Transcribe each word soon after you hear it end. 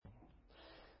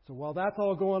So while that's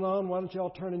all going on, why don't you all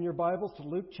turn in your Bibles to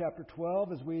Luke chapter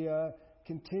 12 as we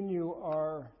continue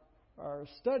our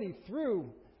study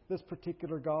through this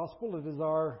particular gospel. It is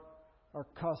our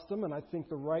custom, and I think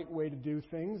the right way to do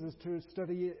things is to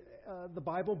study the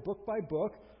Bible book by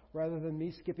book rather than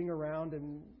me skipping around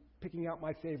and picking out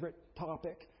my favorite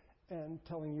topic and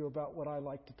telling you about what I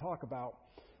like to talk about.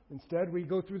 Instead, we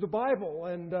go through the Bible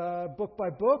and book by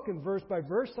book and verse by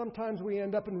verse. Sometimes we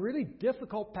end up in really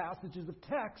difficult passages of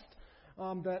text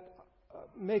that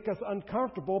make us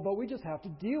uncomfortable, but we just have to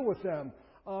deal with them.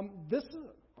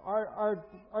 Our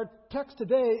text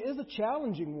today is a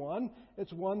challenging one.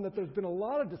 It's one that there's been a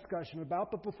lot of discussion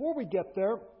about. But before we get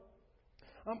there,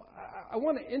 I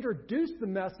want to introduce the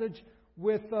message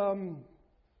with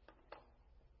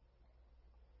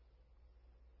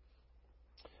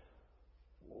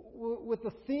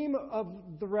the theme of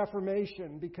the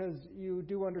Reformation, because you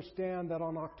do understand that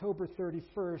on October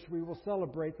 31st we will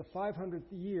celebrate the 500th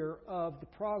year of the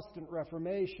Protestant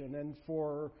Reformation. And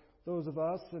for those of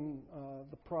us in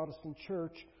the Protestant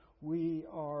Church, we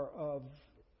are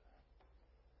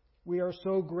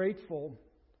so grateful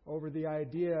over the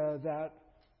idea that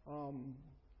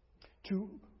to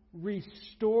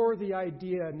restore the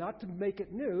idea, not to make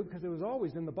it new, because it was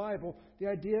always in the Bible, the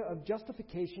idea of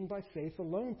justification by faith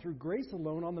alone, through grace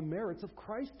alone, on the merits of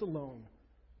Christ alone.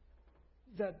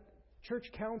 That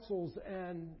church councils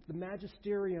and the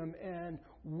magisterium and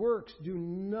works do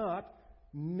not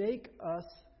make us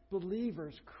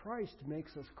believers. Christ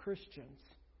makes us Christians.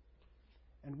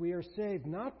 And we are saved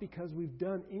not because we've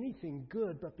done anything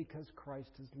good, but because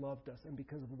Christ has loved us and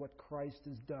because of what Christ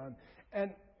has done.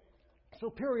 And so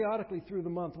periodically through the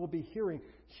month, we'll be hearing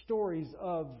stories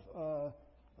of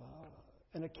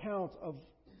an account of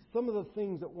some of the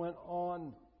things that went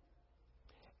on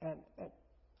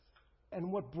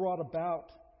and what brought about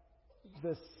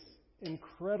this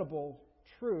incredible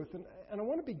truth. And I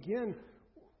want to begin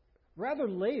rather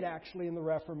late, actually, in the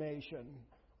Reformation,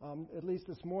 at least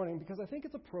this morning, because I think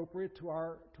it's appropriate to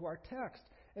our text.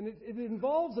 And it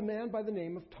involves a man by the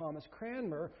name of Thomas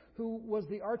Cranmer, who was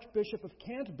the Archbishop of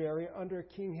Canterbury under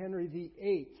King Henry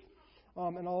VIII,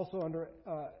 and also under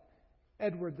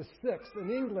Edward VI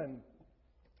in England.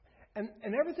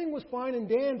 And everything was fine and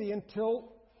dandy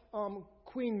until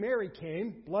Queen Mary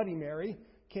came, Bloody Mary,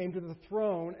 came to the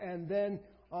throne, and then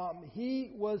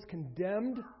he was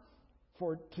condemned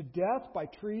to death by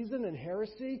treason and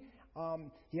heresy.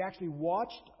 He actually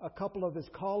watched a couple of his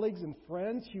colleagues and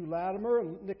friends, Hugh Latimer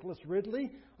and Nicholas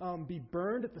Ridley, be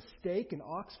burned at the stake in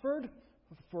Oxford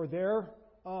for their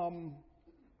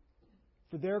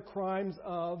crimes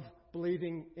of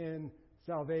believing in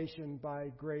salvation by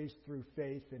grace through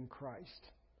faith in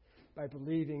Christ, by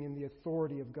believing in the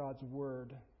authority of God's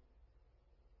Word.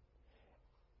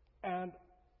 And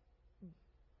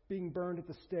being burned at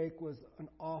the stake was an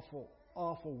awful,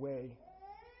 awful way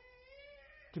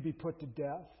to be put to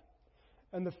death.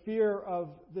 And the fear of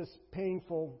this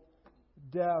painful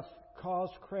death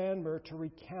caused Cranmer to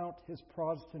recount his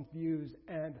Protestant views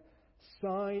and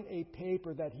sign a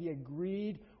paper that he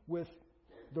agreed with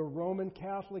the Roman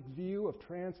Catholic view of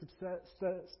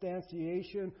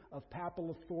transubstantiation, of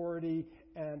papal authority,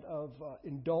 and of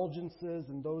indulgences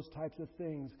and those types of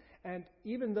things. And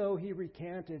even though he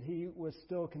recanted, he was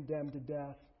still condemned to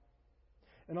death.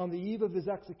 And on the eve of his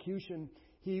execution,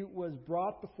 he was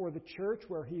brought before the church,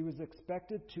 where he was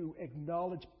expected to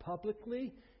acknowledge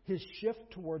publicly his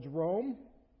shift towards Rome.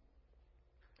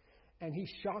 And he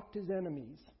shocked his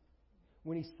enemies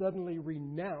when he suddenly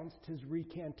renounced his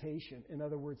recantation. In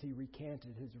other words, he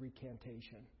recanted his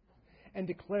recantation and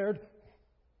declared,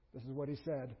 this is what he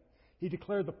said, he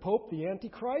declared the Pope the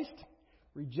Antichrist,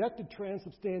 rejected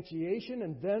transubstantiation,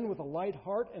 and then with a light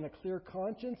heart and a clear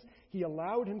conscience, he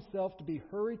allowed himself to be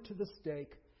hurried to the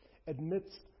stake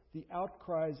amidst the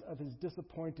outcries of his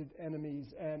disappointed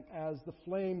enemies. And as the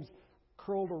flames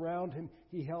curled around him,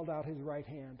 he held out his right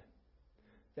hand.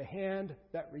 The hand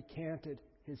that recanted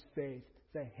his faith.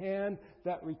 The hand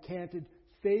that recanted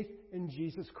faith in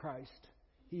Jesus Christ.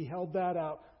 He held that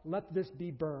out. Let this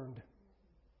be burned.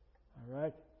 All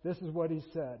right? This is what he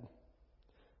said.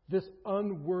 This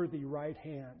unworthy right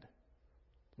hand,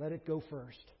 let it go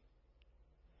first.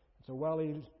 So while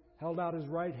he held out his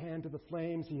right hand to the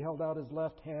flames, he held out his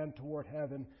left hand toward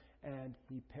heaven, and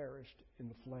he perished in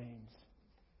the flames.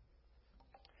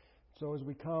 So as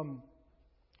we come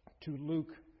to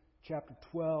Luke chapter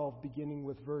 12, beginning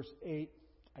with verse 8,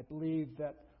 I believe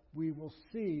that we will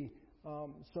see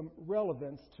some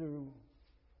relevance to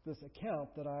this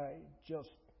account that I just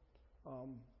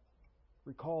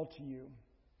recalled to you.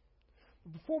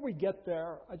 Before we get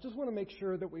there, I just want to make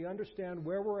sure that we understand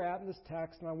where we're at in this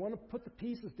text, and I want to put the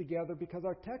pieces together because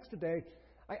our text today,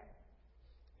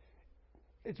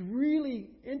 it's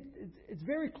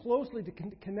very closely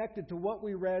connected to what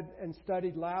we read and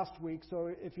studied last week. So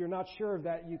if you're not sure of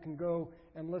that, you can go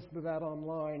and listen to that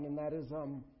online, and that is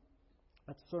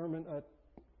at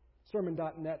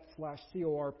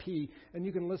sermon.net/CORP, and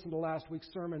you can listen to last week's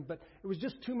sermon. But it was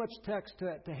just too much text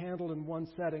to handle in one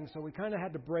setting, so we kind of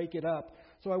had to break it up.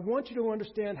 So I want you to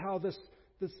understand how this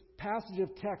passage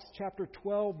of text, chapter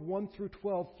 12, 1 through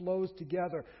 12, flows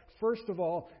together. First of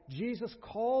all, Jesus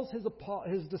calls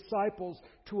his disciples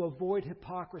to avoid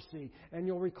hypocrisy. And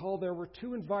you'll recall there were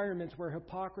two environments where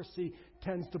hypocrisy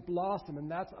tends to blossom,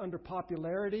 and that's under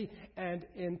popularity and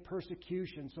in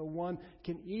persecution. So one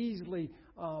can easily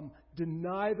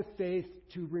deny the faith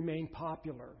to remain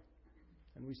popular.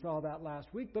 And we saw that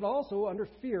last week, but also under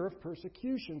fear of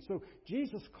persecution. So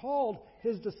Jesus called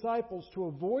his disciples to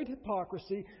avoid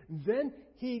hypocrisy. Then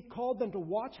he called them to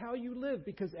watch how you live,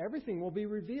 because everything will be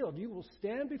revealed. You will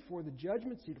stand before the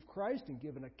judgment seat of Christ and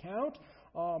give an account,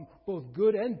 both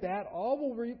good and bad. All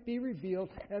will be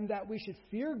revealed, and that we should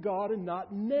fear God and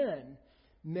not men.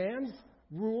 Man's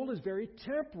rule is very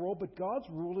temporal, but God's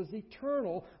rule is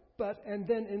eternal. And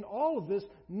then in all of this,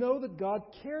 know that God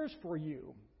cares for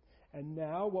you. And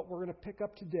now what we're going to pick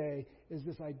up today is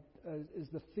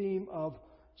the theme of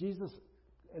Jesus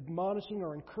admonishing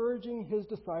or encouraging his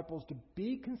disciples to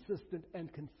be consistent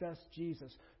and confess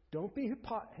Jesus. Don't be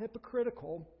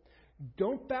hypocritical.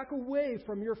 Don't back away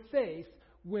from your faith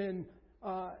when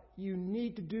you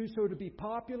need to do so to be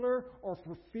popular or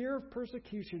for fear of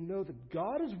persecution. Know that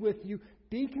God is with you.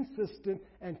 Be consistent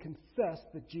and confess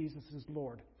that Jesus is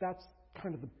Lord. That's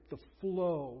kind of the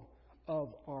flow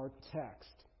of our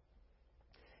text.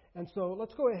 And so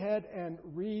let's go ahead and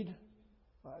read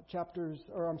chapter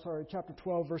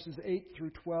 12, verses 8 through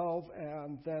 12,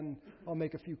 and then I'll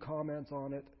make a few comments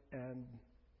on it, and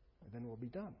then we'll be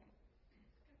done.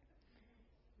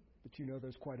 But you know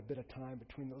there's quite a bit of time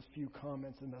between those few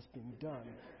comments and us being done.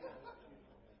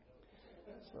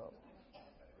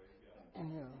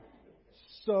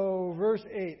 So, verse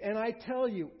 8, and I tell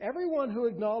you, everyone who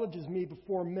acknowledges me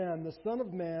before men, the Son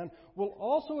of Man, will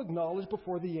also acknowledge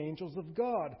before the angels of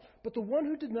God. But the one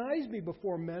who denies me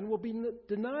before men will be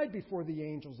denied before the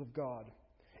angels of God.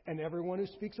 And everyone who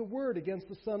speaks a word against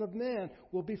the Son of Man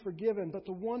will be forgiven, but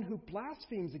the one who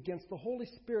blasphemes against the Holy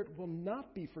Spirit will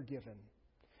not be forgiven.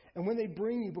 And when they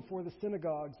bring you before the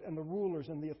synagogues and the rulers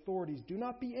and the authorities, do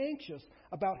not be anxious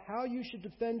about how you should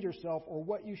defend yourself or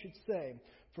what you should say,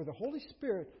 for the Holy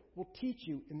Spirit will teach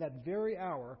you in that very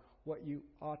hour what you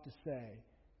ought to say.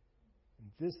 And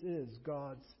this is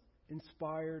God's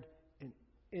inspired and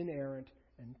inerrant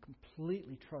and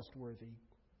completely trustworthy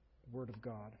Word of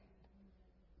God.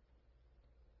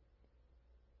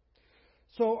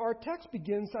 So our text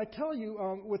begins,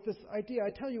 with this idea.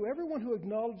 I tell you, everyone who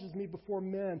acknowledges me before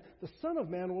men, the Son of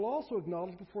Man will also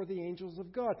acknowledge before the angels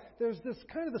of God. There's this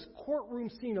courtroom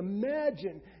scene.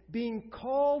 Imagine being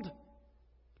called,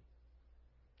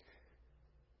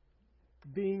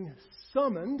 being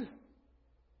summoned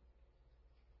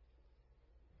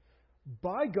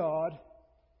by God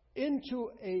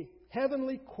into a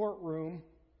heavenly courtroom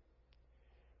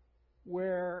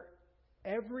where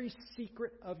every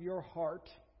secret of your heart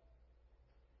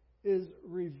is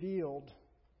revealed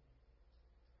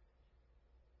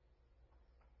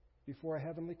before a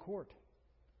heavenly court.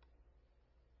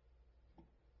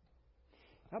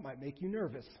 That might make you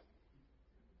nervous.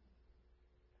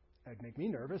 That'd make me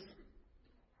nervous.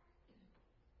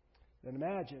 Then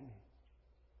imagine,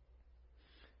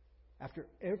 after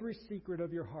every secret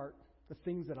of your heart, the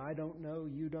things that I don't know,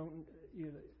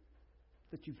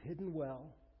 that you've hidden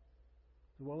well,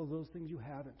 as well as those things you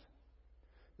haven't,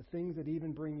 the things that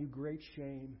even bring you great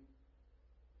shame,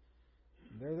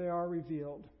 and there they are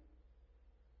revealed.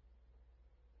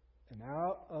 And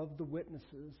out of the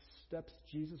witnesses steps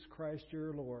Jesus Christ,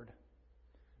 your Lord,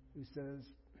 who says,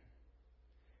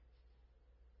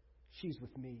 she's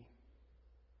with me.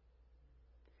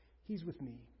 He's with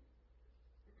me.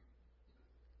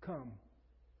 Come,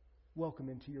 welcome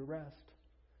into your rest.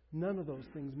 None of those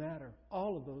things matter.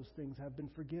 All of those things have been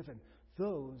forgiven.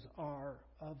 Those are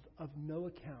of no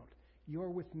account. You're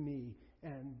with me,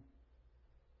 and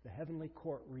the heavenly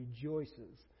court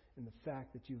rejoices in the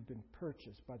fact that you've been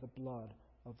purchased by the blood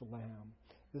of the Lamb.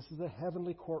 This is a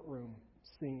heavenly courtroom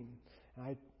scene. And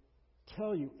I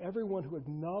tell you, everyone who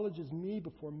acknowledges me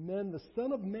before men, the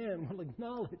Son of Man will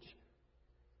acknowledge.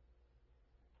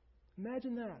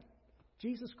 Imagine that.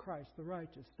 Jesus Christ, the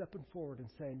righteous, stepping forward and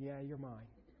saying, yeah, you're mine.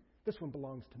 This one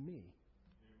belongs to me.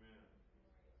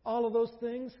 All of those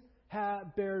things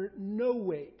bear no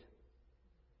weight.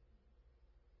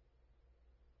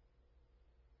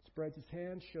 Spreads his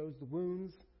hand, shows the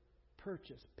wounds,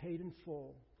 purchase, paid in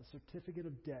full, the certificate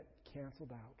of debt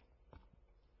canceled out.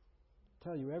 I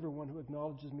tell you, everyone who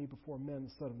acknowledges me before men,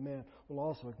 the Son of Man, will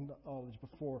also acknowledge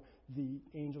before the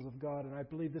angels of God. And I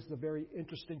believe this is a very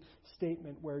interesting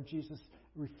statement where Jesus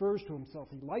refers to himself.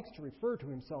 He likes to refer to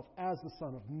himself as the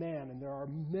Son of Man. And there are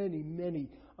many,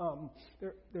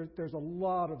 there's a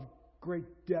lot of great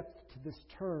depth to this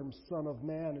term, Son of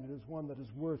Man, and it is one that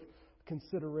is worth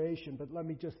consideration. But let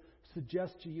me just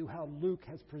suggest to you how Luke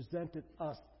has presented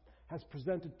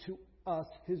to us,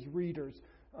 his readers,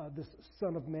 this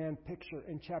Son of Man picture.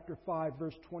 In chapter 5,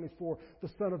 verse 24, the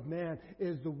Son of Man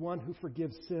is the one who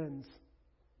forgives sins.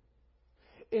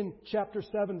 In chapter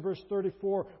 7, verse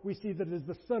 34, we see that it is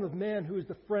the Son of Man who is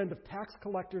the friend of tax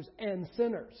collectors and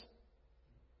sinners.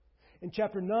 In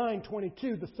chapter 9,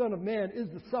 22, the Son of Man is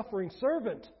the suffering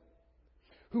servant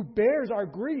who bears our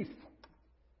grief.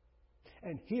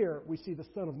 And here we see the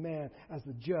Son of Man as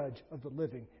the judge of the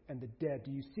living and the dead. Do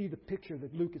you see the picture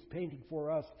that Luke is painting for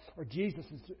us, or Jesus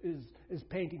is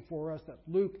painting for us, that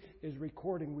Luke is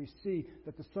recording? We see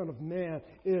that the Son of Man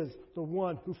is the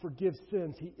one who forgives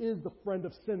sins. He is the friend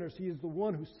of sinners. He is the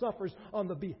one who suffers on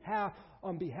behalf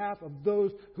of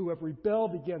those who have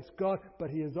rebelled against God,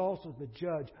 but he is also the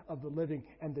judge of the living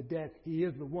and the dead. He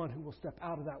is the one who will step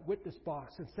out of that witness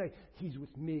box and say, he's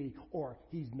with me, or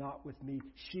he's not with me,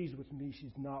 she's with me,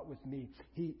 she's not with me.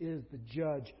 He is the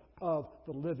judge of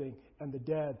the living and the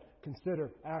dead.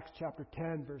 Consider Acts chapter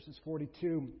 10, verses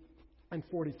 42 and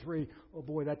 43. Oh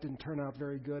boy, that didn't turn out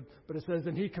very good. But it says,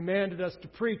 and he commanded us to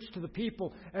preach to the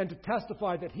people and to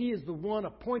testify that he is the one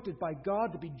appointed by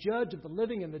God to be judge of the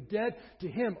living and the dead. To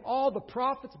him all the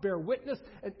prophets bear witness,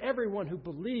 and everyone who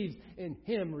believes in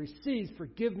him receives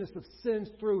forgiveness of sins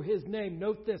through his name.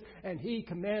 Note this, and he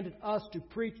commanded us to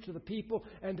preach to the people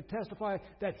and to testify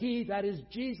that he, that is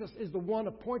Jesus, is the one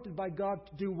appointed by God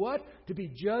to do what? To be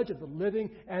judge of the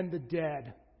living and the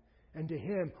dead. And to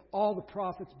him, all the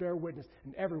prophets bear witness,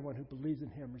 and everyone who believes in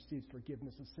him receives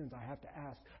forgiveness of sins. I have to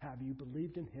ask, have you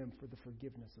believed in him for the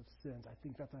forgiveness of sins? I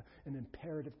think that's an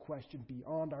imperative question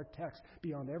beyond our text,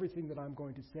 beyond everything that I'm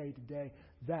going to say today.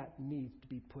 That needs to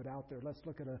be put out there. Let's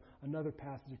look at another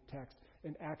passage of text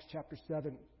in Acts chapter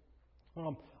 7.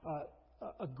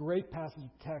 A great passage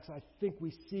of text. I think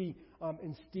we see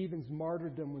in Stephen's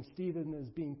martyrdom, when Stephen is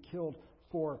being killed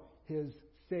for his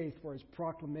faith, for his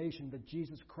proclamation that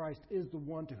Jesus Christ is the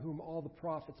one to whom all the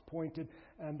prophets pointed,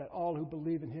 and that all who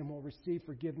believe in him will receive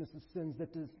forgiveness of sins.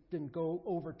 That didn't go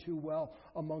over too well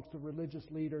amongst the religious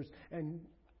leaders. And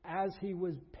as he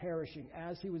was perishing,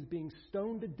 as he was being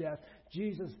stoned to death,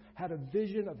 Jesus had a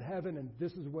vision of heaven, and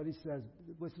this is what he says.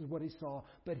 This is what he saw.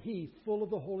 But he, full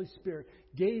of the Holy Spirit,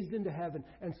 gazed into heaven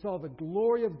and saw the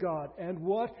glory of God. And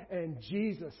what? And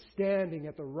Jesus standing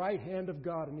at the right hand of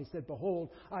God. And he said, behold,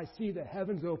 I see the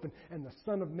heavens open and the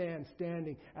Son of Man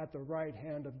standing at the right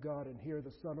hand of God. And here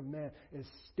the Son of Man is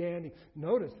standing.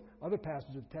 Notice, other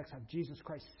passages of text have Jesus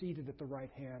Christ seated at the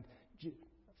right hand.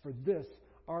 For this,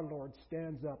 our Lord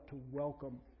stands up to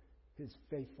welcome his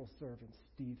faithful servant,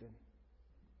 Stephen.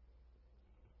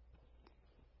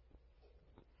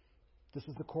 This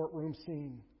is the courtroom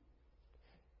scene.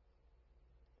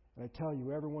 And I tell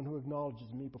you, everyone who acknowledges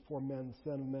me before men, the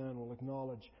Son of Man will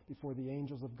acknowledge before the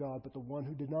angels of God. But the one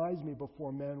who denies me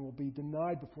before men will be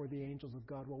denied before the angels of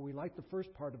God. Well, we like the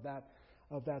first part of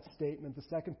that statement. The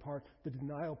second part, the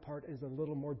denial part, is a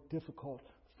little more difficult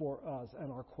for us.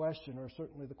 And our question, or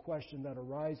certainly the question that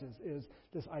arises, is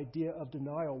this idea of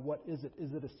denial. What is it?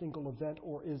 Is it a single event,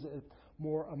 or is it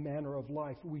more a manner of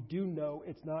life? We do know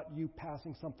it's not you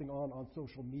passing something on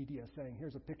social media saying,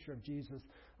 here's a picture of Jesus.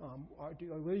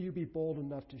 Will you be bold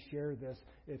enough to share this?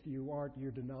 If you aren't, you're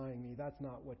denying me. That's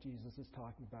not what Jesus is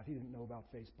talking about. He didn't know about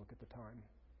Facebook at the time.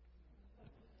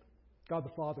 God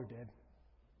the Father did.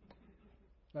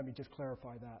 Let me just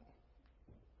clarify that.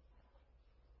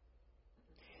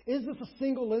 Is this a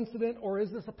single incident, or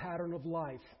is this a pattern of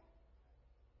life?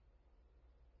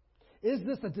 Is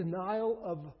this a denial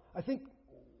of, I think,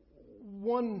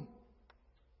 one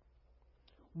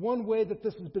way that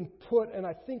this has been put, and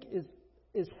I think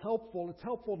is helpful. It's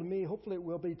helpful to me. Hopefully it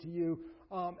will be to you.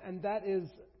 And that is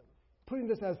putting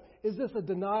this as, is this a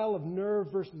denial of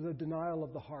nerve versus a denial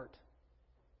of the heart?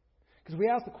 Because we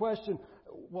ask the question,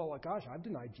 well, gosh, I've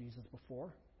denied Jesus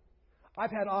before.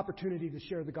 I've had opportunity to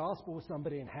share the gospel with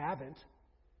somebody and haven't.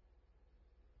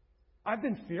 I've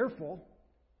been fearful.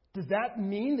 Does that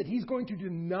mean that he's going to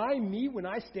deny me when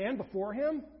I stand before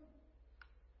him?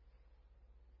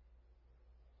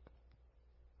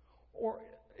 Or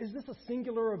Is this a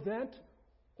singular event,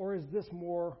 or is this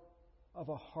more of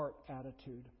a heart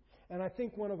attitude? And I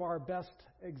think one of our best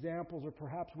examples, or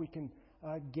perhaps we can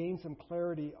gain some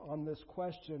clarity on this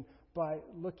question by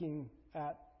looking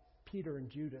at Peter and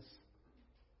Judas.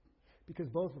 Because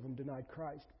both of them denied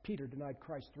Christ. Peter denied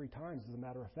Christ 3 times, as a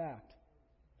matter of fact.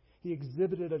 He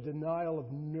exhibited a denial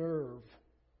of nerve,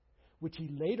 which he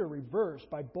later reversed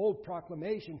by bold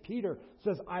proclamation. Peter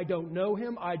says, I don't know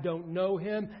him, I don't know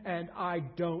him, and I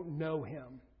don't know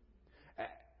him.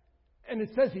 And it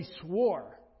says he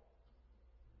swore.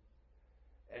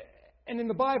 And in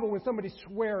the Bible, when somebody's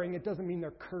swearing, it doesn't mean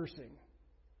they're cursing,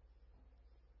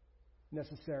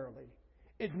 necessarily.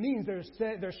 It means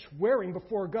they're swearing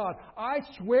before God. I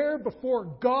swear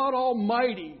before God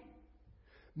Almighty,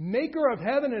 maker of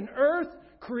heaven and earth,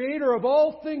 creator of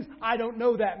all things, I don't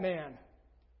know that man.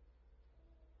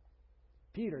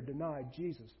 Peter denied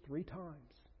Jesus 3 times.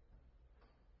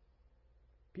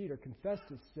 Peter confessed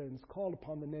his sins, called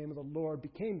upon the name of the Lord,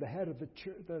 became the head of the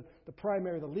church,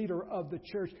 the leader of the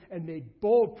church, and made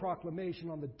bold proclamation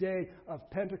on the day of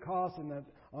Pentecost and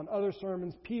on other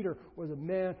sermons. Peter was a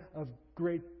man of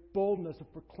great boldness of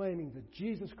proclaiming that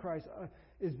Jesus Christ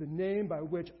is the name by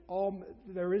which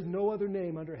there is no other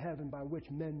name under heaven by which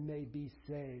men may be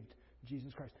saved.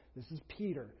 Jesus Christ. This is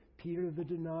Peter. Peter the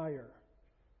denier.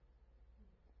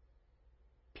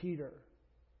 Peter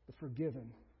the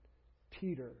forgiven.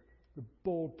 Peter, the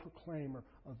bold proclaimer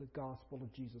of the gospel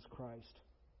of Jesus Christ.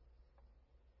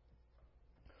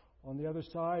 On the other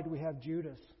side, we have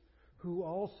Judas, who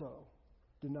also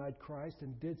denied Christ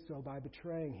and did so by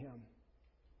betraying him.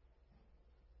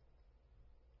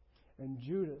 And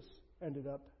Judas ended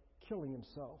up killing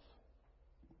himself.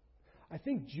 I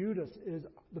think Judas is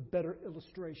the better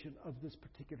illustration of this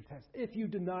particular text. If you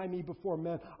deny me before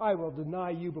men, I will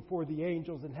deny you before the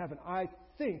angels in heaven. I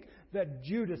think that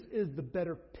Judas is the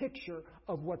better picture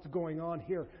of what's going on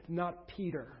here, not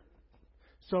Peter.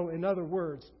 So, in other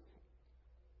words,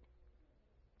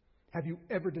 have you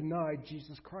ever denied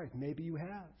Jesus Christ? Maybe you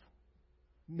have.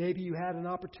 Maybe you had an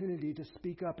opportunity to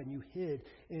speak up and you hid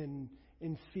in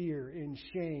fear, in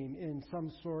shame, in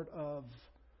some sort of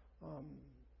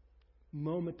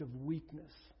moment of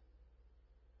weakness.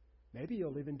 Maybe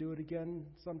you'll even do it again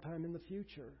sometime in the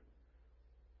future.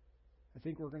 I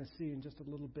think we're going to see in just a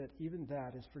little bit, even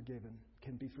that is forgiven,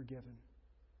 can be forgiven.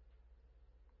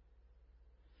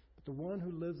 But the one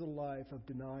who lives a life of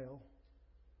denial,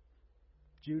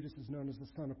 Judas is known as the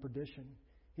son of perdition.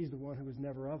 He's the one who was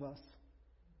never of us.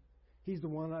 He's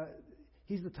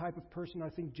the type of person I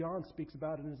think John speaks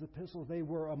about in his epistle. They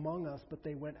were among us, but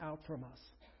they went out from us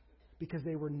because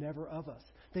they were never of us.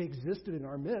 They existed in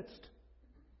our midst.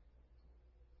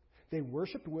 They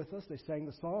worshiped with us. They sang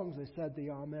the songs. They said the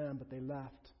Amen, but they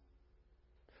left.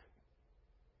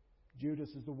 Judas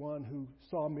is the one who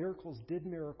saw miracles, did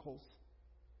miracles.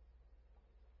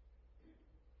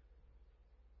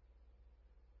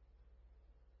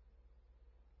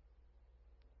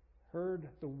 Heard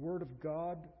the word of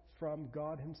God from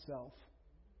God himself.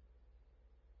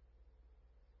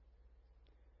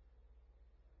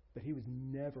 But he was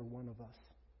never one of us.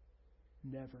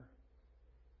 Never.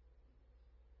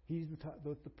 He's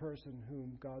the person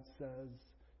whom God says,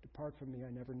 "Depart from me, I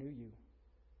never knew you."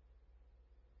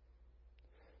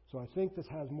 So I think this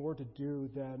has more to do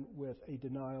than with a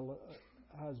denial.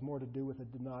 Has more to do with a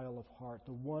denial of heart.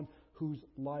 The one whose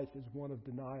life is one of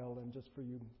denial, and just for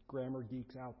you grammar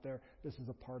geeks out there, this is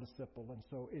a participle, and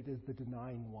so it is the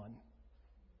denying one.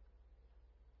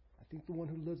 I think the one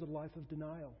who lives a life of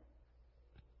denial.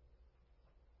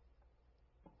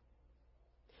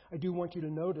 I do want you to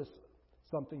notice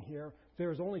something here.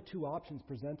 There's only 2 options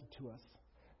presented to us.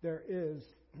 There is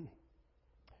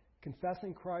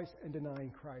confessing Christ and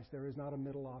denying Christ. There is not a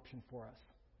middle option for us.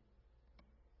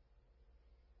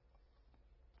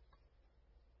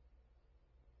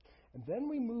 And then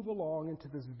we move along into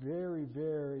this very,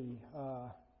 very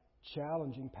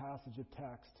challenging passage of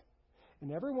text.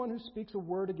 And everyone who speaks a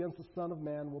word against the Son of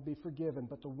Man will be forgiven,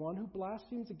 but the one who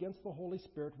blasphemes against the Holy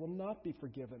Spirit will not be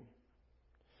forgiven.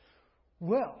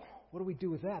 Well, what do we do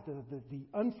with that? The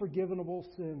unforgivable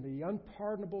sin, the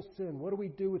unpardonable sin. What do we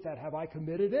do with that? Have I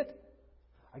committed it?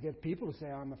 I get people to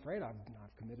say, I'm afraid I've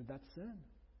not committed that sin.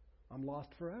 I'm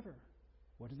lost forever.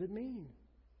 What does it mean?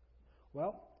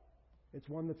 Well, it's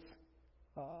one that's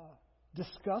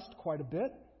discussed quite a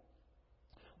bit.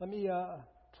 Let me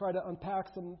try to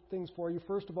unpack some things for you.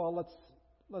 First of all,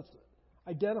 let's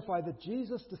identify that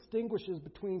Jesus distinguishes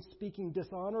between speaking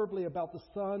dishonorably about the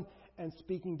Son and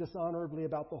speaking dishonorably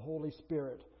about the Holy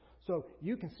Spirit. So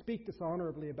you can speak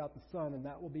dishonorably about the Son and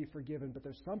that will be forgiven, but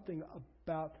there's something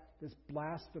about this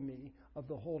blasphemy of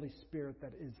the Holy Spirit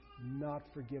that is not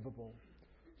forgivable.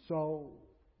 So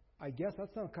I guess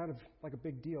that sounds kind of like a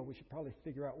big deal. We should probably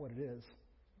figure out what it is,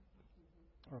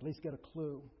 or at least get a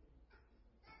clue.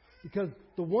 Because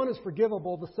the one is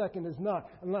forgivable, the second is not.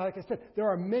 And like I said, there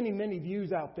are many, many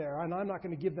views out there, and I'm not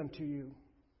going to give them to you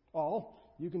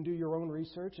all. You can do your own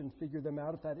research and figure them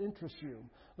out if that interests you.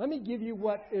 Let me give you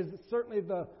what is certainly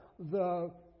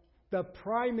the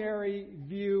primary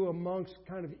view amongst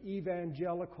kind of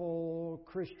evangelical,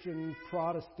 Christian,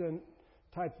 Protestant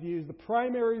type views. The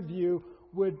primary view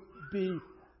would be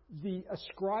the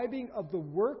ascribing of the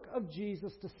work of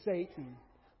Jesus to Satan.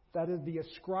 That is the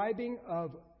ascribing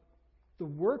of the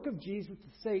work of Jesus to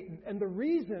Satan. And the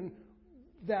reason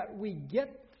that we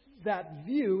get that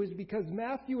view is because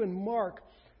Matthew and Mark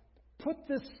put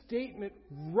this statement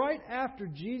right after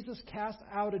Jesus cast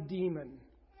out a demon.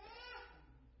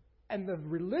 And the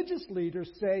religious leaders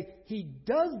say he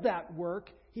does that work.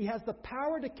 He has the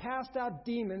power to cast out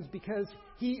demons because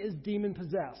he is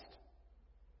demon-possessed.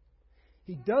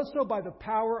 He does so by the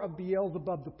power of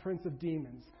Beelzebub, the prince of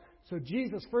demons. So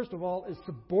Jesus, first of all, is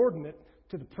subordinate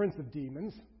to the prince of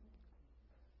demons.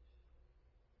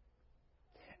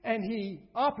 And he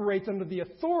operates under the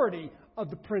authority of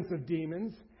the prince of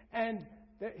demons. And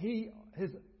that his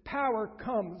power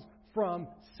comes from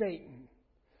Satan.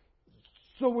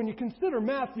 So when you consider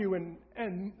Matthew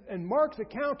and Mark's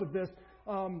account of this,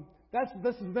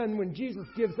 this is then when Jesus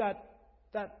gives that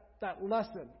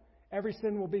lesson. Every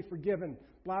sin will be forgiven.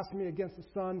 Blasphemy against the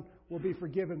Son will be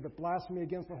forgiven, but blasphemy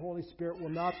against the Holy Spirit will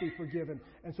not be forgiven.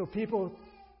 And so people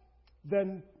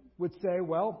then would say,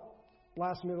 well,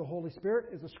 blasphemy of the Holy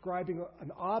Spirit is ascribing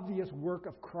an obvious work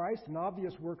of Christ, an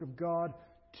obvious work of God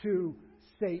to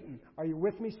Satan. Are you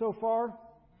with me so far?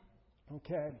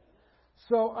 Okay.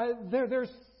 So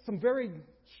there's some very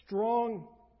strong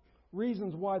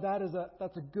reasons why that's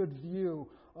a good view.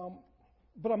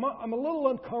 But I'm a little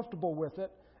uncomfortable with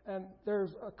it. And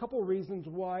there's a couple reasons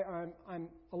why I'm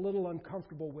a little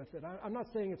uncomfortable with it. I'm not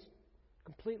saying it's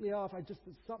completely off. It's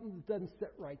something that doesn't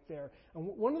sit right there. And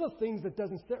one of the things that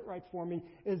doesn't sit right for me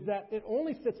is that it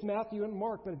only fits Matthew and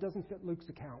Mark, but it doesn't fit Luke's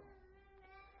account.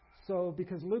 So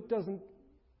because Luke doesn't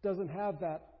have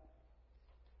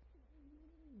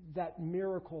that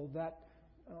miracle, that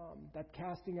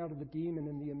casting out of the demon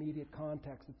in the immediate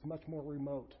context. It's much more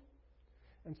remote.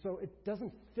 And so it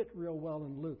doesn't fit real well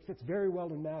in Luke. It fits very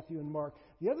well in Matthew and Mark.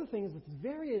 The other thing is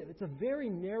it's a very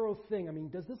narrow thing. I mean,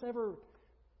 does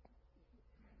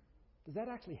that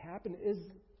actually happen? Is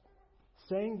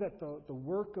saying that the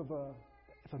work of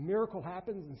if a miracle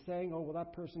happens and saying, oh, well,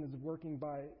 that person is working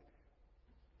by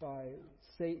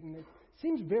Satan, it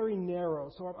seems very narrow.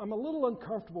 So I'm a little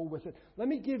uncomfortable with it. Let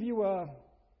me give you a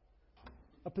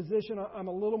position I'm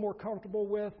a little more comfortable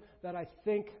with that I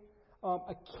think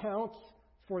accounts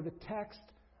for the text,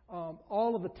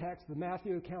 all of the text, the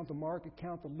Matthew account, the Mark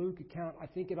account, the Luke account. I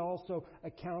think it also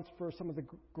accounts for some of the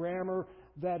grammar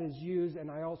that is used,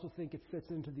 and I also think it fits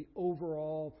into the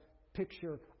overall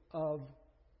picture of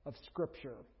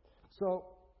Scripture. So,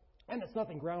 and it's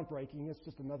nothing groundbreaking, it's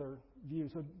just another view.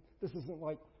 So this isn't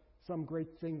like some great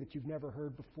thing that you've never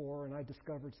heard before, and I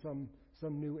discovered some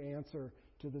new answer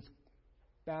to this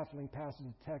baffling passage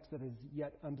of text that is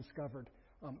yet undiscovered.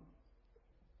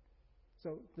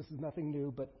 So this is nothing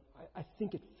new, but I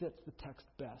think it fits the text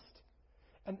best.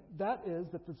 And that is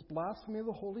that this blasphemy of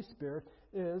the Holy Spirit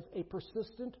is a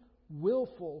persistent,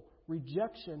 willful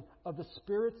rejection of the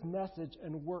Spirit's message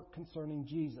and work concerning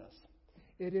Jesus.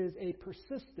 It is a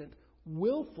persistent,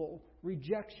 willful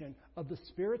rejection of the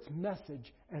Spirit's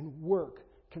message and work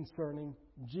concerning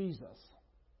Jesus.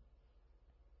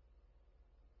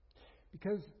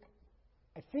 Because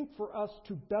I think for us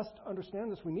to best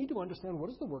understand this, we need to understand what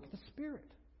is the work of the Spirit.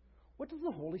 What does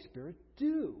the Holy Spirit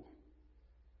do?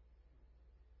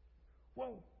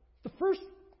 Well,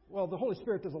 the Holy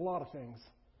Spirit does a lot of things.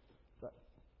 But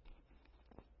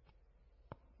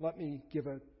let me give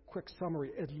a quick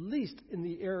summary, at least in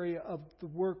the area of the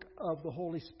work of the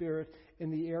Holy Spirit, in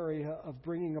the area of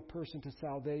bringing a person to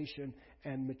salvation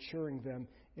and maturing them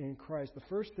in Christ. The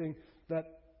first thing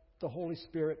that the Holy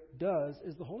Spirit does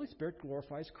is the Holy Spirit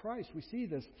glorifies Christ. We see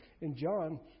this in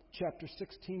John chapter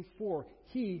 16:4.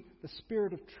 He, the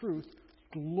Spirit of truth,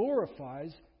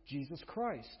 glorifies Jesus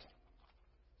Christ.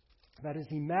 That is,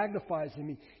 He magnifies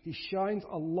Him. He shines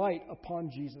a light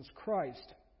upon Jesus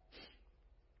Christ.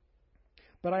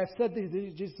 But I have said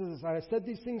Jesus says, I have said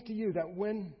these things to you that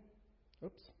when...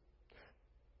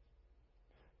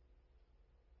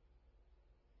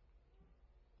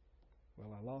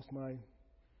 Well, I lost my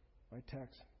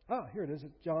text. Here it is.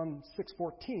 It's John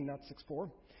 6:14, not 6:4.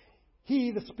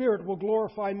 He, the Spirit, will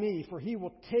glorify me, for He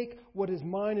will take what is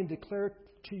mine and declare it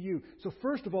to you. So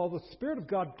first of all, the Spirit of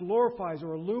God glorifies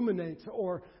or illuminates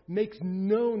or makes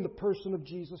known the person of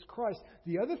Jesus Christ.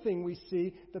 The other thing we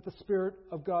see that the Spirit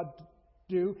of God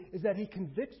do is that He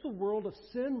convicts the world of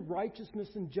sin, righteousness,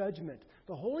 and judgment.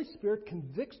 The Holy Spirit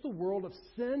convicts the world of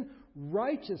sin,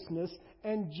 righteousness,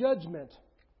 and judgment.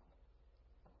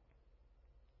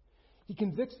 He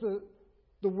convicts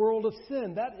the world of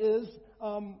sin. That is,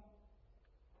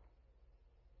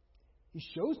 He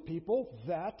shows people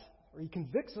that, or He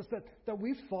convicts us that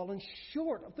we've fallen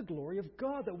short of the glory of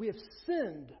God, that we have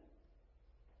sinned.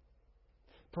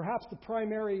 Perhaps the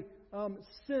primary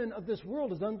sin of this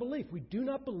world is unbelief. We do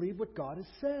not believe what God has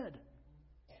said.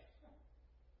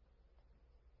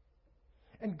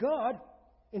 And God,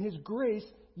 in His grace,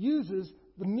 uses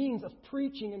the means of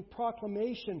preaching and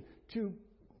proclamation to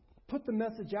put the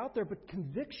message out there, but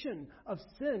conviction of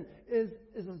sin is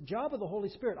a job of the Holy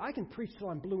Spirit. I can preach till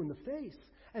I'm blue in the face,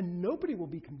 and nobody will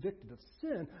be convicted of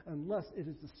sin unless it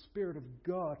is the Spirit of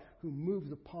God who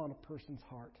moves upon a person's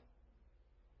heart.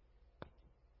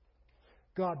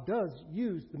 God does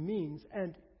use the means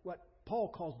and what Paul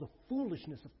calls the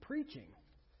foolishness of preaching.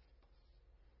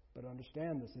 But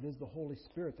understand this, it is the Holy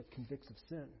Spirit that convicts of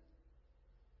sin.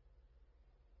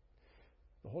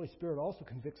 The Holy Spirit also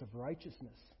convicts of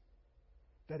righteousness.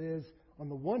 That is, on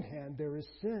the one hand, there is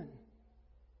sin.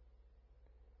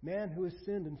 Man who has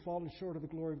sinned and fallen short of the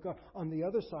glory of God. On the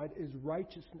other side is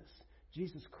righteousness.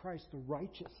 Jesus Christ the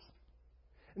righteous.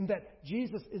 And that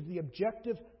Jesus is the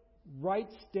objective right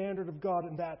standard of God,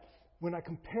 and that when I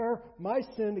compare my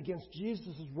sin against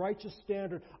Jesus' righteous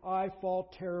standard, I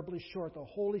fall terribly short. The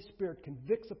Holy Spirit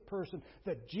convicts a person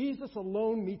that Jesus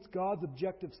alone meets God's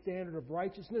objective standard of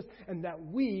righteousness, and that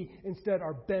we instead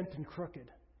are bent and crooked.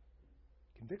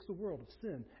 Convicts the world of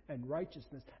sin and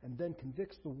righteousness, and then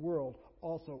convicts the world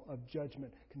also of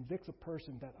judgment. Convicts a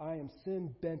person that I am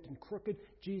sin, bent, and crooked.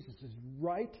 Jesus is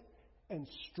right and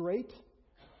straight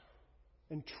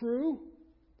and true.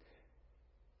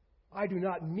 I do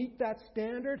not meet that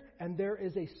standard, and there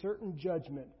is a certain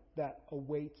judgment that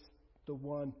awaits the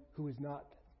one who is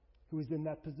in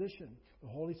that position. The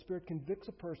Holy Spirit convicts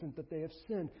a person that they have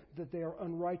sinned, that they are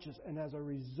unrighteous, and as a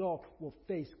result will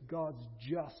face God's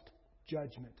just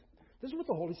judgment. This is what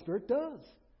the Holy Spirit does.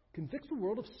 Convicts the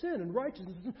world of sin and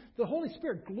righteousness. The Holy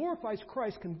Spirit glorifies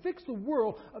Christ, convicts the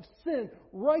world of sin,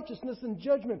 righteousness, and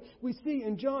judgment. We see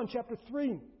in John chapter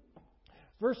 3,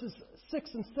 verses 6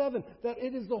 and 7, that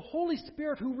it is the Holy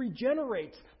Spirit who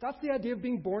regenerates. That's the idea of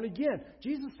being born again.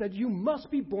 Jesus said, you must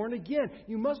be born again.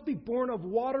 You must be born of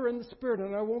water and the Spirit.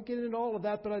 And I won't get into all of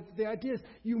that, but the idea is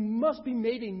you must be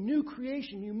made a new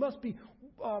creation. You must be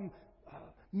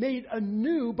made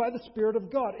anew by the Spirit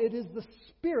of God. It is the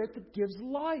Spirit that gives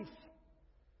life.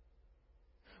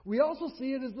 We also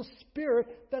see it as the Spirit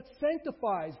that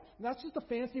sanctifies. And that's just a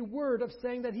fancy word of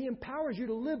saying that He empowers you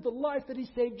to live the life that He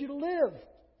saved you to live.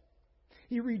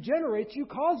 He regenerates you,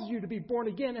 causes you to be born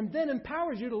again, and then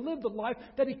empowers you to live the life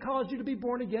that He caused you to be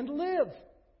born again to live.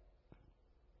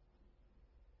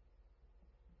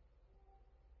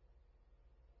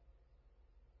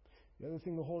 The other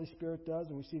thing the Holy Spirit does,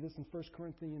 and we see this in 1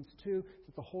 Corinthians 2, is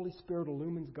that the Holy Spirit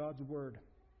illumines God's Word.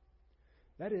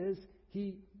 That is,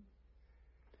 He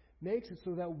makes it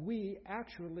so that we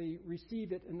actually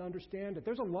receive it and understand it.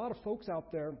 There's a lot of folks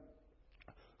out there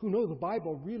who know the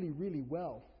Bible really, really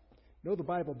well. Know the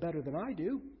Bible better than I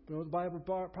do. Know the Bible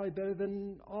probably better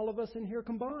than all of us in here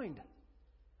combined.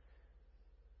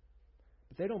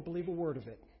 But they don't believe a word of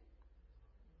it.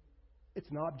 It's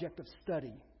an object of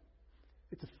study.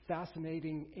 It's a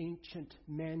fascinating ancient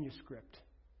manuscript.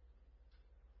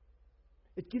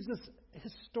 It gives us a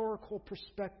historical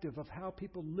perspective of how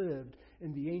people lived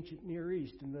in the ancient Near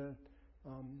East in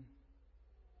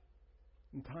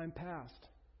time past.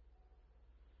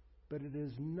 But it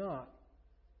is not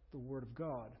the Word of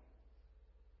God.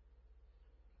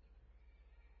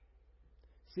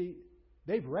 See,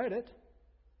 they've read it.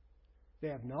 They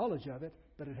have knowledge of it,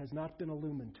 but it has not been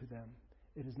illumined to them.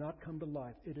 It has not come to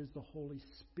life. It is the Holy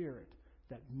Spirit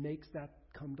that makes that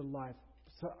come to life.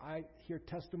 So I hear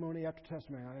testimony after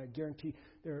testimony. I guarantee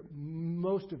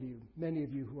most of you, many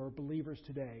of you who are believers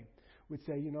today, would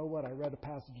say, you know what, I read a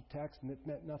passage of text and it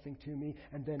meant nothing to me.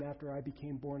 And then after I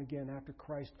became born again, after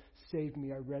Christ saved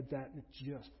me, I read that and it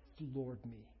just floored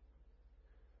me.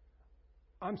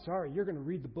 I'm sorry, you're going to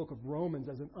read the book of Romans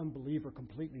as an unbeliever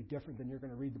completely different than you're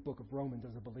going to read the book of Romans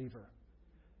as a believer.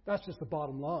 That's just the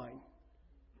bottom line.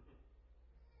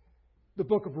 The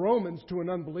book of Romans to an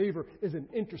unbeliever is an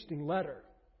interesting letter.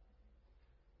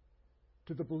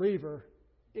 To the believer,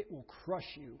 it will crush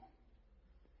you.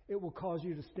 It will cause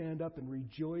you to stand up and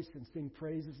rejoice and sing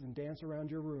praises and dance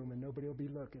around your room and nobody will be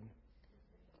looking.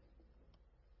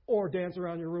 Or dance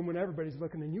around your room when everybody's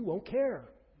looking and you won't care.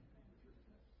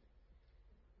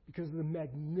 Because of the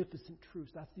magnificent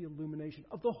truths. That's the illumination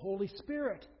of the Holy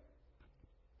Spirit.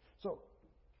 So,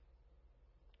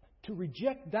 to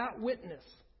reject that witness,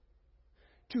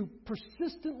 to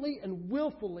persistently and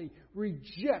willfully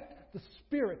reject the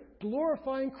Spirit,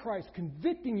 glorifying Christ,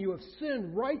 convicting you of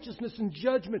sin, righteousness, and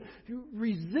judgment,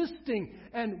 resisting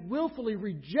and willfully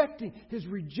rejecting His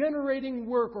regenerating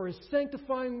work or His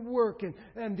sanctifying work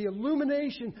and the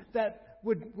illumination that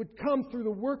would come through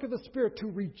the work of the Spirit, to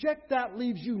reject that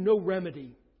leaves you no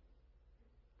remedy.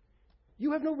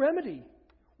 You have no remedy.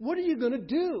 What are you going to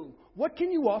do? What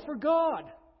can you offer God?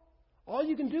 All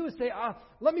you can do is say,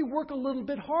 let me work a little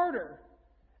bit harder.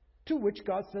 To which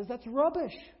God says, that's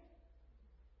rubbish.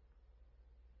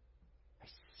 I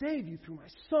save you through my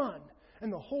Son.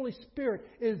 And the Holy Spirit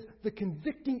is the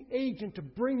convicting agent to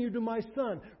bring you to my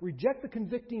Son. Reject the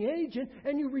convicting agent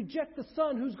and you reject the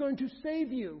Son who's going to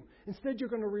save you. Instead, you're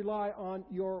going to rely on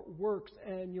your works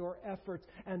and your efforts,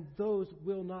 and those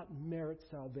will not merit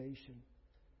salvation,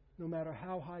 no matter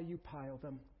how high you pile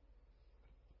them.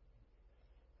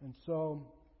 And so,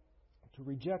 to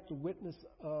reject the witness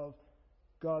of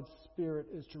God's Spirit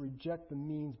is to reject the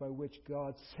means by which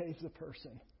God saves a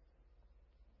person.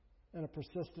 And a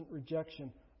persistent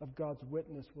rejection of God's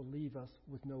witness will leave us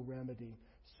with no remedy.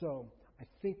 So, I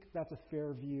think that's a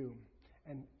fair view.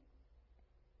 And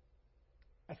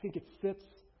I think it fits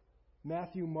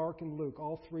Matthew, Mark, and Luke,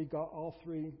 all three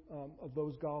of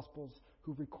those Gospels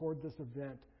who record this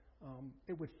event.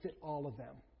 It would fit all of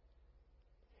them.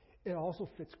 It also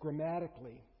fits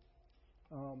grammatically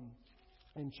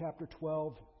in chapter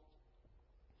 12.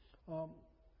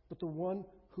 But the one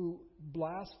who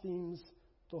blasphemes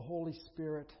the Holy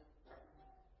Spirit,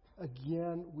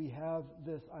 again, we have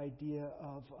this idea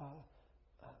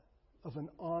of an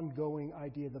ongoing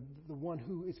idea, the one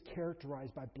who is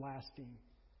characterized by blasphemy.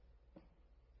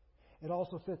 It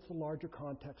also fits the larger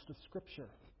context of Scripture.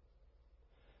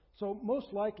 So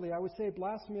most likely, I would say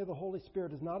blasphemy of the Holy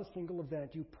Spirit is not a single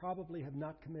event. You probably have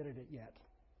not committed it yet.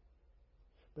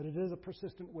 But it is a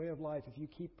persistent way of life. If you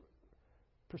keep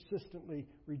persistently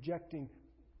rejecting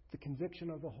the conviction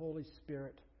of the Holy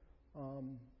Spirit,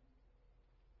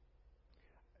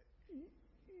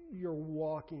 you're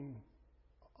walking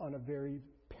on a very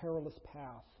perilous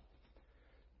path.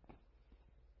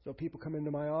 So people come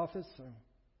into my office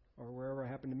or wherever I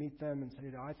happen to meet them and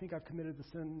say, I think I've committed the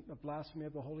sin of blasphemy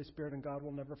of the Holy Spirit and God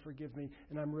will never forgive me,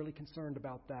 and I'm really concerned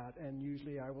about that. And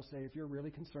usually I will say, if you're really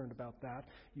concerned about that,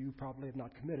 you probably have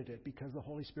not committed it because the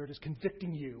Holy Spirit is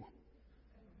convicting you.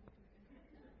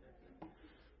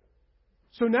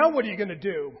 So now what are you going to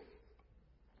do?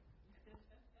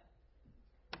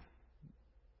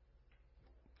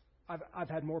 I've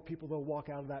had more people, though, walk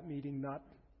out of that meeting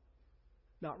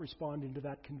not responding to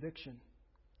that conviction.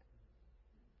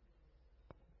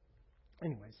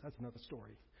 Anyways, that's another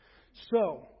story.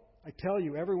 So, I tell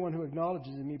you, everyone who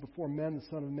acknowledges me before men, the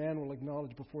Son of Man will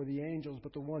acknowledge before the angels,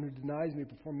 but the one who denies me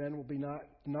before men will be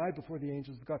denied before the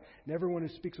angels of God. And everyone who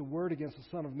speaks a word against the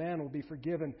Son of Man will be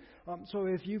forgiven. So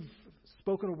if you've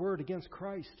spoken a word against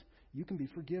Christ, you can be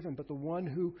forgiven. But the one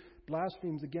who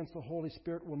blasphemes against the Holy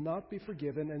Spirit will not be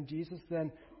forgiven. And Jesus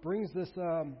then brings this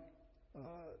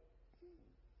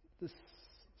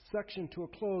section to a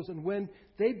close. And when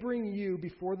they bring you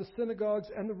before the synagogues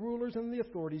and the rulers and the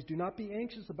authorities, do not be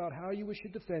anxious about how you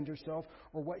should defend yourself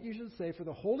or what you should say, for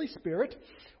the Holy Spirit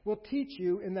will teach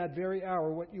you in that very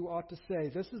hour what you ought to say.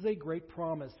 This is a great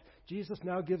promise. Jesus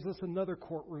now gives us another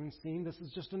courtroom scene. This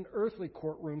is just an earthly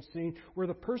courtroom scene where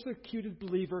the persecuted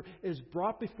believer is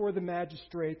brought before the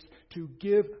magistrates to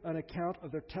give an account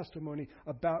of their testimony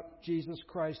about Jesus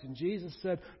Christ. And Jesus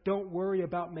said, don't worry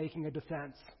about making a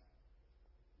defense.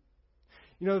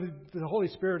 You know, the Holy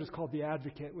Spirit is called the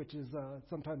advocate, which is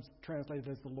sometimes translated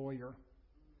as the lawyer.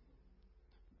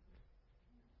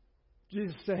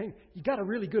 Jesus is saying, you got a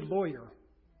really good lawyer.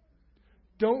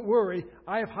 Don't worry,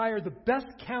 I have hired the best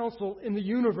counsel in the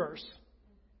universe.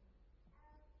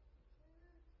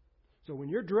 So when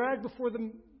you're dragged before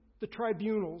the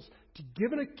tribunals to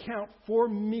give an account for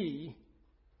me,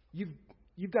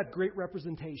 you've got great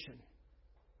representation.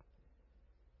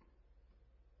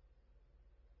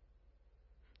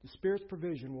 The Spirit's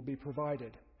provision will be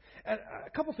provided. And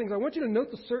a couple things. I want you to note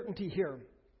the certainty here.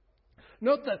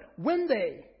 Note that when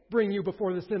they bring you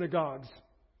before the synagogues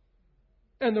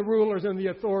and the rulers and the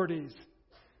authorities,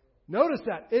 notice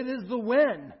that it is the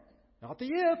when, not the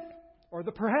if or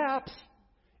the perhaps.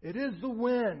 It is the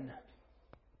when.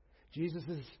 Jesus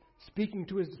is speaking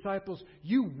to his disciples,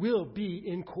 you will be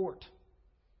in court.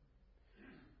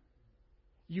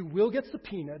 You will get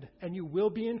subpoenaed and you will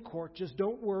be in court. Just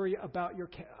don't worry about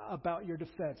your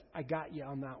defense. I got you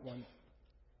on that one.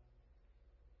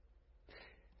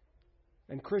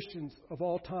 And Christians of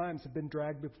all times have been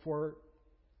dragged before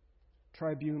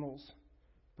tribunals.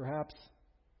 Perhaps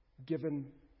given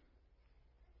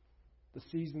the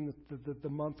season, the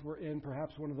month we're in,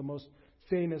 perhaps one of the most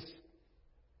famous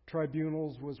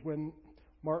tribunals was when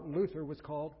Martin Luther was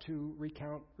called to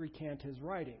recant his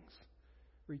writings,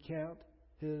 recant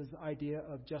his idea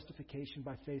of justification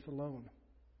by faith alone.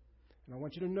 And I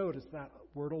want you to notice that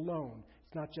word alone.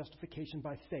 It's not justification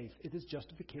by faith. It is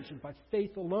justification by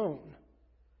faith alone.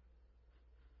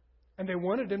 And they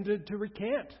wanted him to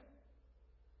recant.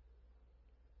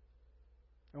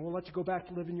 And we'll let you go back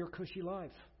to living your cushy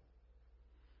life.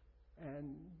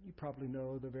 And you probably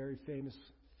know the very famous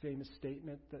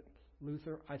statement that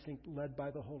Luther, I think, led by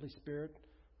the Holy Spirit,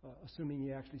 assuming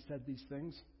he actually said these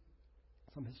things.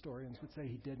 Some historians would say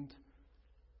he didn't.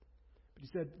 But he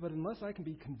said, but unless I can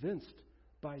be convinced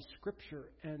by Scripture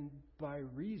and by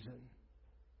reason,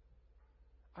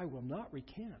 I will not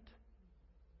recant.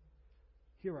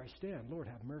 Here I stand. Lord,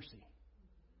 have mercy.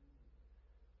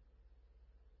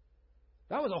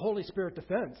 That was a Holy Spirit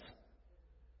defense.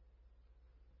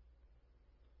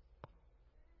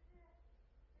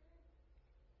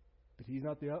 But he's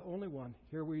not the only one.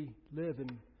 Here we live in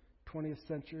 20th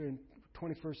century and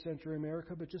 21st century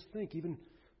America, but just think, even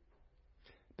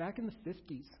back in the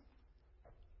 50s,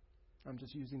 I'm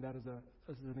just using that as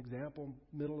an example,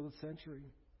 middle of the century.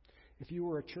 If you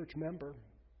were a church member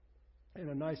in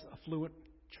a nice affluent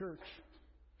church,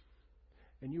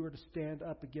 and you were to stand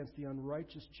up against the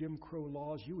unrighteous Jim Crow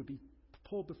laws, you would be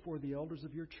pulled before the elders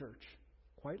of your church,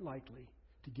 quite likely,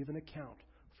 to give an account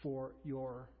for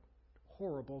your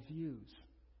horrible views.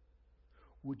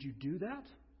 Would you do that?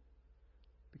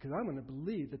 Because I'm going to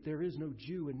believe that there is no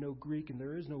Jew and no Greek, and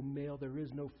there is no male, there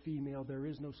is no female, there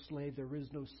is no slave, there is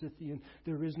no Scythian,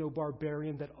 there is no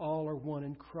barbarian, that all are one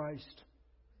in Christ.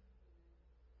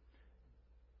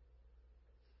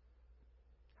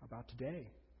 How about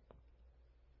today?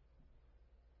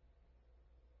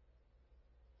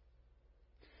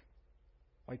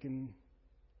 Like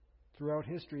throughout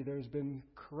history, there's been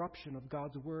corruption of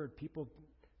God's Word, people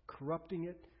corrupting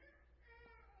it,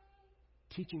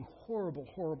 teaching horrible,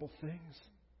 horrible things.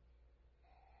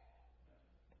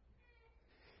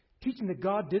 Teaching that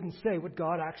God didn't say what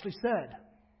God actually said.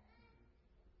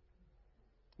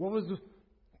 What was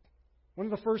one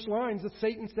of the first lines that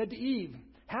Satan said to Eve?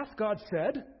 Hath God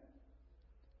said?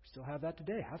 We still have that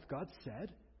today. Hath God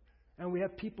said? And we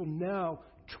have people now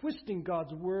twisting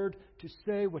God's Word to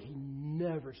say what He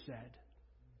never said.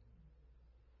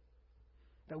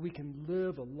 That we can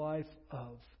live a life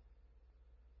of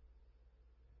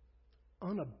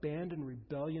unabandoned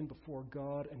rebellion before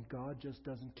God, and God just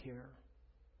doesn't care.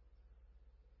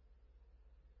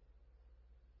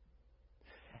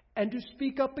 And to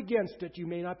speak up against it, you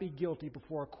may not be guilty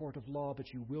before a court of law,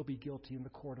 but you will be guilty in the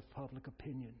court of public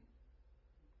opinion.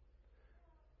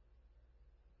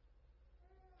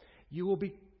 You will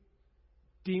be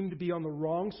deemed to be on the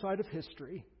wrong side of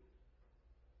history,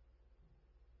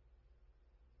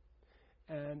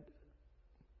 and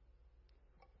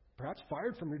perhaps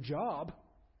fired from your job.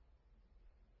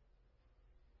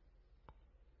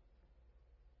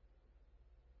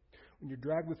 When you're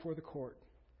dragged before the court,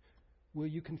 will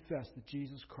you confess that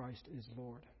Jesus Christ is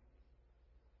Lord?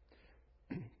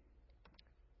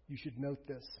 You should note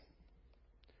this.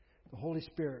 The Holy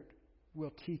Spirit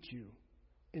will teach you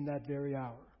in that very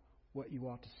hour what you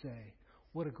ought to say.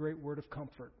 What a great word of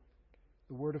comfort.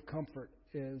 The word of comfort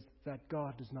is that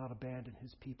God does not abandon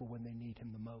His people when they need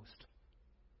Him the most.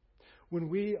 When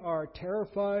we are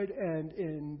terrified and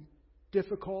in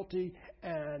difficulty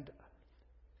and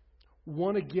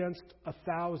one against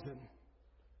 1,000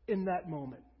 in that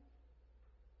moment,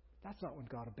 that's not when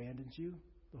God abandons you.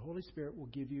 The Holy Spirit will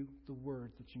give you the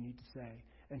words that you need to say,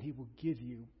 and He will give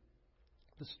you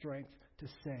the strength to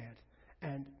say it.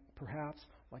 And perhaps,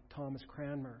 like Thomas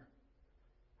Cranmer,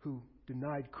 who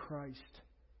denied Christ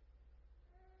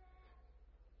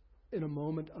in a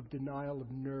moment of denial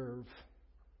of nerve,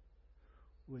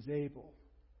 was able,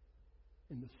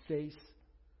 in the face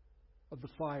of the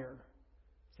fire,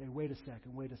 say, wait a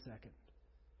second.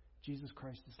 Jesus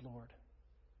Christ is Lord.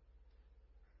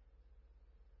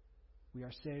 We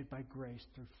are saved by grace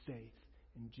through faith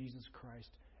in Jesus Christ,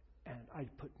 and I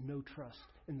put no trust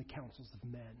in the counsels of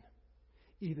men,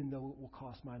 even though it will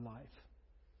cost my life.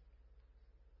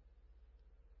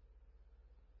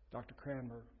 Dr.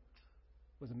 Cranmer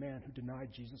was a man who denied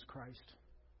Jesus Christ.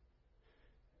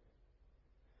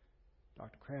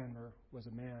 Dr. Cranmer was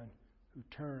a man who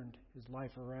turned his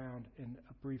life around in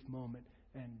a brief moment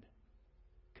and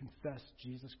confessed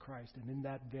Jesus Christ. And in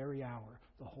that very hour,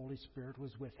 the Holy Spirit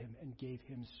was with him and gave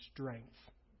him strength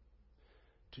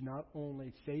to not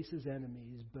only face his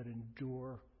enemies, but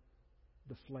endure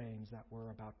the flames that were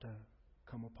about to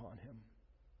come upon him.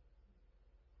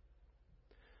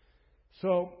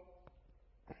 So,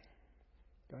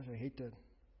 gosh, I hate to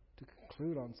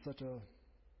conclude on such a,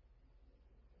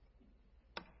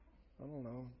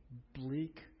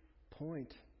 bleak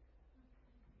point.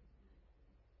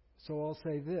 So I'll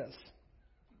say this.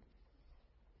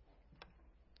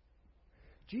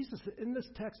 Jesus, in this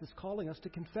text, is calling us to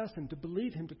confess Him, to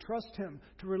believe Him, to trust Him,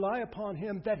 to rely upon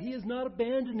Him, that He is not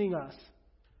abandoning us.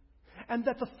 And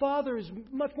that the Father is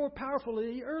much more powerful.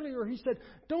 Earlier he said,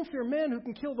 don't fear man who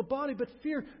can kill the body, but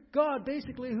fear God,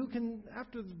 basically, who can,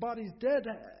 after the body's dead,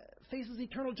 faces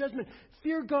eternal judgment.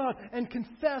 Fear God and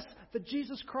confess that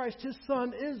Jesus Christ, His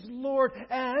Son, is Lord.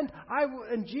 And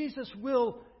Jesus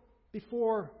will,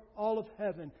 before all of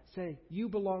heaven, say, you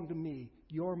belong to me,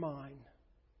 you're mine.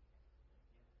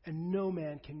 And no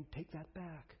man can take that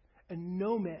back. And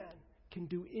no man can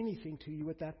do anything to you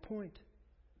at that point.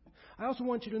 I also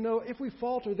want you to know, if we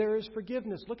falter, there is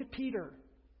forgiveness. Look at Peter.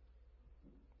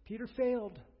 Peter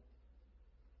failed.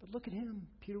 But look at him.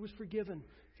 Peter was forgiven.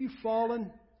 If you've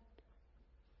fallen,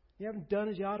 you haven't done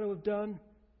as you ought to have done,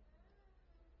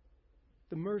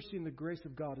 the mercy and the grace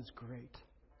of God is great.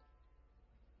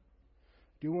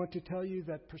 I do want to tell you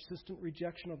that persistent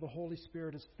rejection of the Holy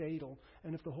Spirit is fatal.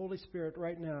 And if the Holy Spirit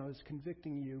right now is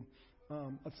convicting you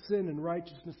of sin and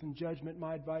righteousness and judgment,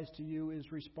 my advice to you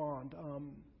is respond.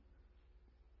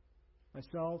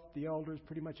 Myself, the elders,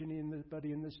 pretty much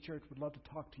anybody in this church would love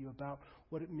to talk to you about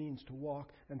what it means to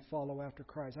walk and follow after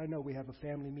Christ. I know we have a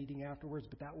family meeting afterwards,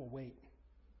 but that will wait.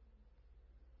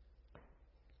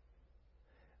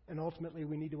 And ultimately,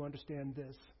 we need to understand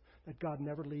this, that God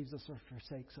never leaves us or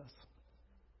forsakes us.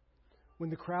 When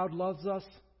the crowd loves us,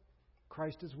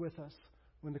 Christ is with us.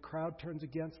 When the crowd turns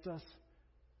against us,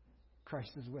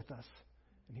 Christ is with us.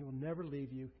 And He will never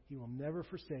leave you. He will never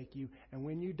forsake you. And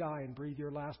when you die and breathe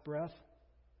your last breath,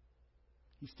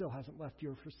 He still hasn't left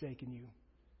you or forsaken you.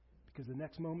 Because the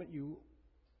next moment you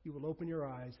will open your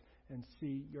eyes and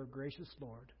see your gracious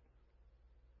Lord,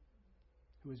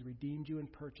 who has redeemed you and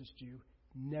purchased you,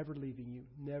 never leaving you,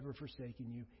 never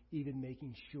forsaking you, even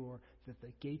making sure that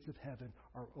the gates of heaven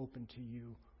are open to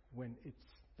you when it's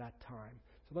that time.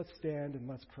 So let's stand and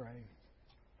let's pray.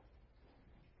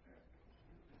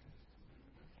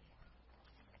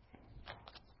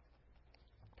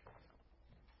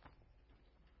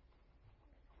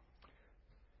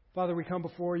 Father, we come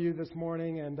before you this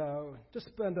morning and just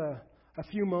spend a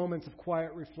few moments of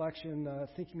quiet reflection,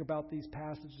 thinking about these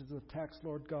passages of text,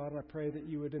 Lord God. And I pray that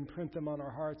you would imprint them on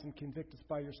our hearts and convict us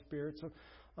by your Spirit. So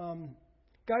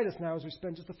guide us now as we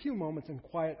spend just a few moments in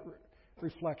quiet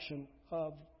reflection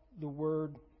of the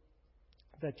word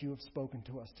that you have spoken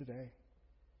to us today.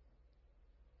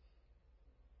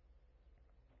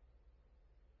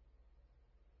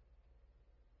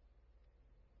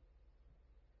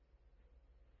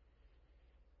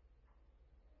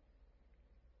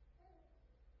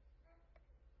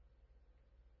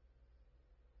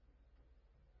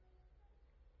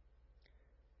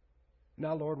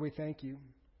 Now, Lord, we thank you.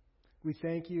 We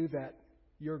thank you that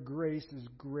your grace is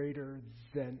greater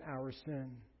than our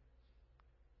sin,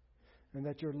 and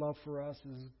that your love for us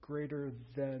is greater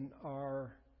than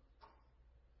our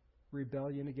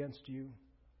rebellion against you.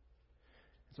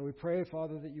 So we pray,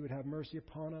 Father, that you would have mercy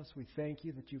upon us. We thank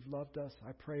you that you've loved us.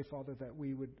 I pray, Father, that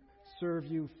we would serve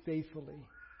you faithfully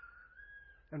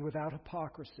and without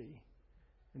hypocrisy,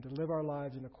 and to live our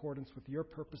lives in accordance with your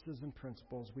purposes and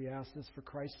principles. We ask this for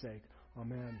Christ's sake.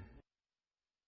 Amen.